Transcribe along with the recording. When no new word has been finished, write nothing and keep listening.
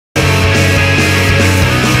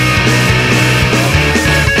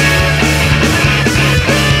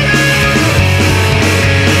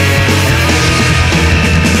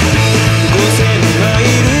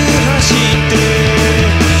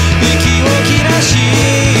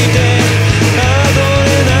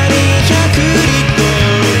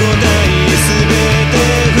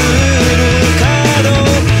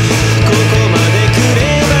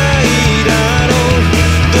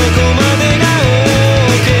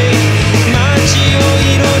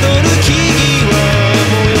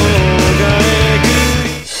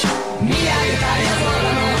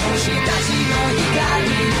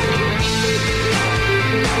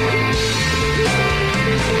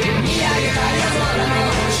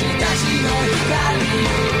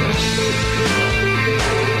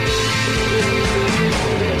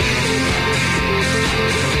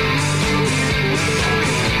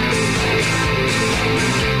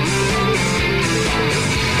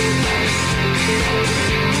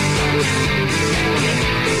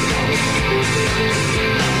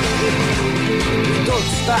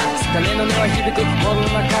鐘の音は響く心の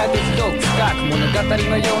中で広く深く物語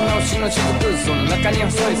のような星の雫、その中に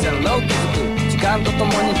細い線路を築く。時間とと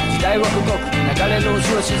もに時代は動く、流れる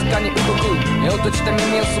星は静かに動く。目を閉じて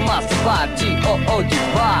耳を澄ませば GOO ディ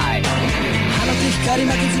バイ放て光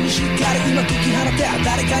負けずにしっかり今解き放て、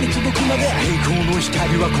誰かに届くまで。栄光の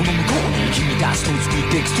光はこの向こうに君たちと作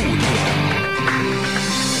っていくストーリー。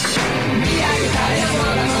見上げた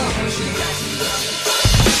山の星たち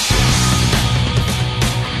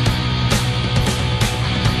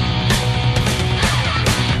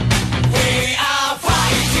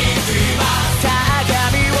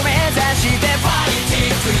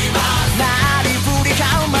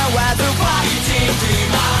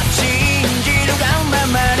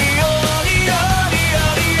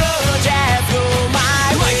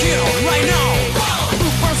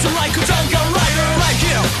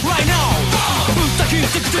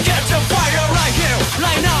To catch a fire right here,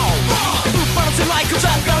 right now. Bouncing like a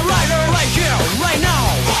jungle rider right here, right now.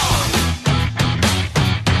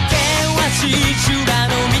 険しい修羅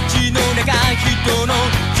の道の中、人の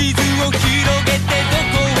傷を広げてど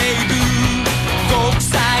こへ行く。国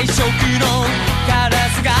際色のカラ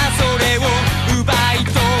スがそれを奪い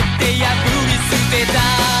取って破り捨てた。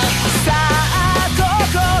さあ心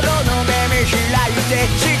の目見開いて、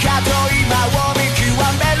しかと今を見極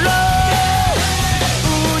めろ。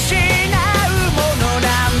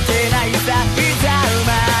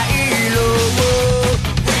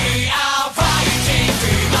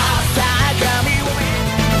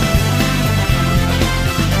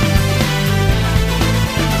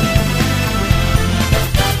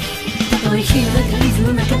水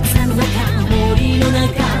の中、草の中、森の中、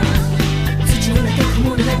土の中、雲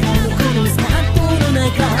の中、このスカートの中、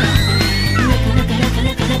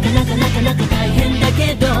なか大変だ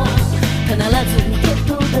けど必ずゲット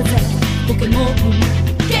だぜ、ポケモン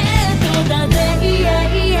ゲットだぜ。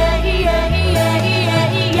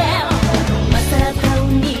またタウン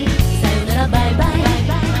にさよならバイバイ。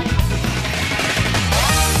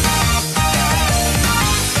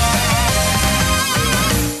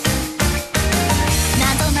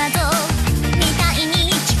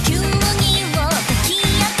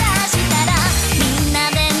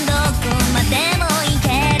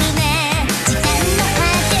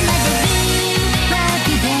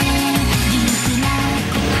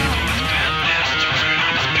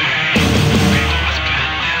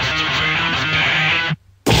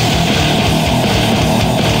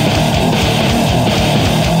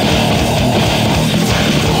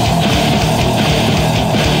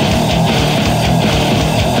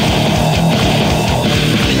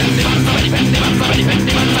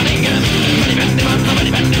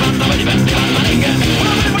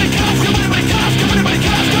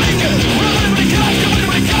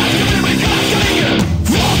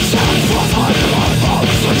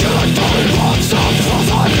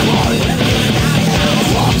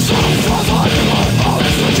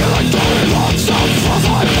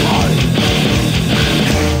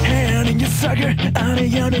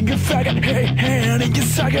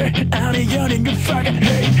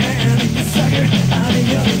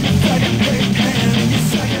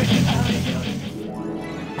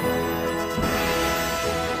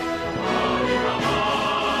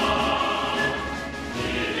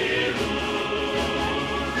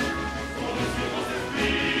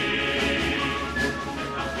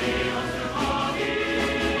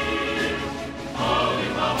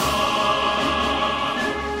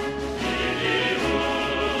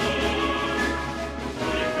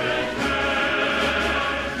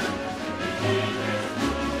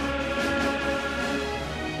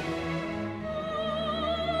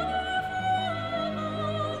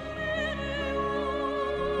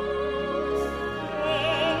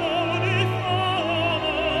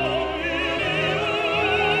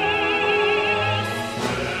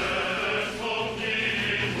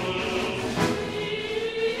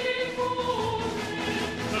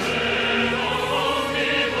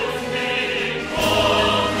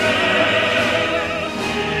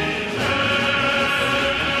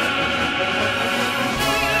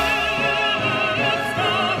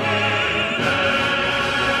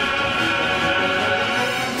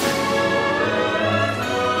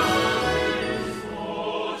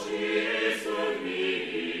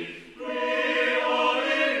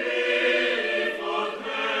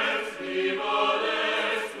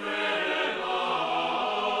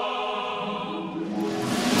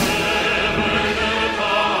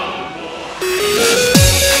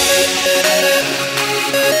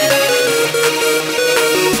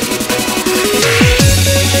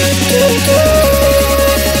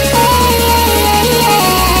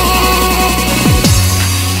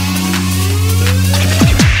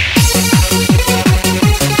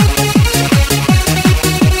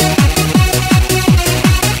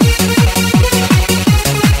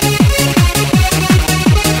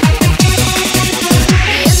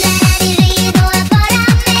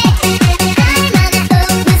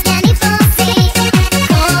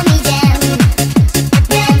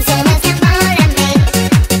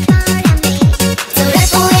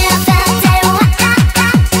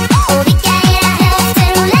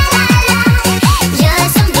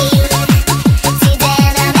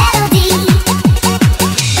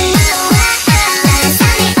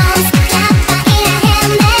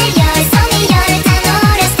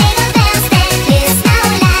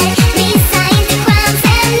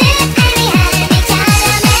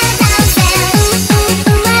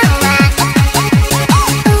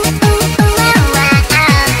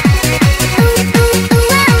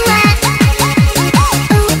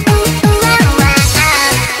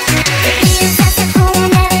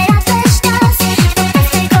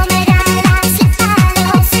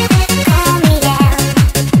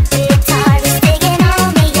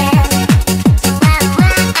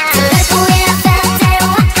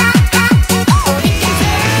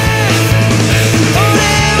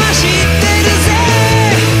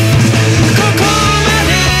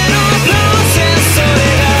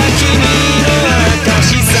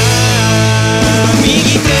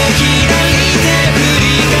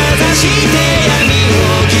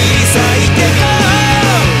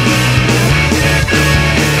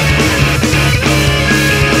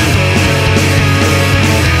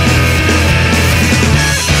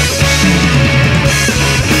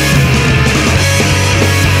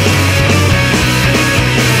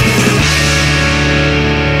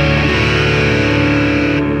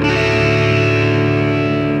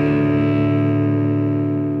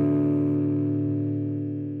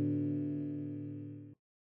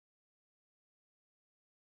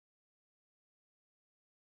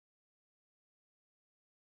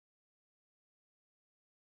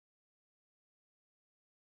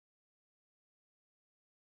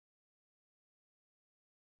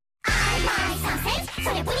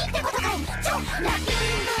ラッピン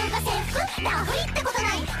グが制服ラフリってことな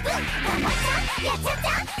い分頑張っちゃやっちゃっ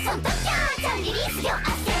たそんときゃちゃんリリース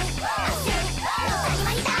料